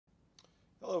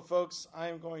Hello folks, I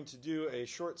am going to do a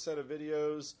short set of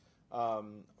videos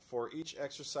for each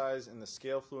exercise in the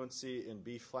Scale Fluency in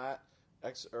B-flat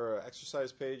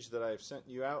exercise page that I've sent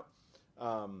you out.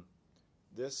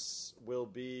 This will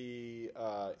be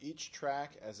each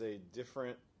track as a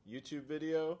different YouTube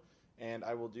video, and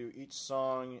I will do each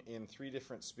song in 3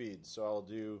 different speeds. So I'll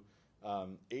do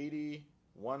 80,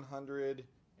 100,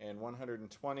 and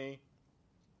 120,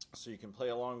 so you can play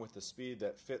along with the speed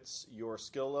that fits your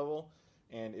skill level.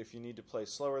 And if you need to play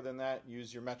slower than that,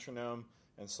 use your metronome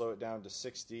and slow it down to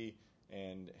 60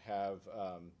 and have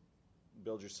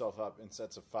build yourself up in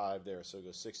sets of 5 there. So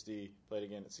go 60, play it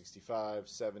again at 65,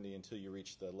 70 until you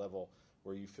reach the level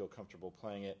where you feel comfortable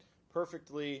playing it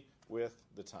perfectly with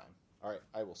the time. Alright,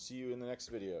 I will see you in the next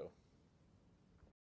video.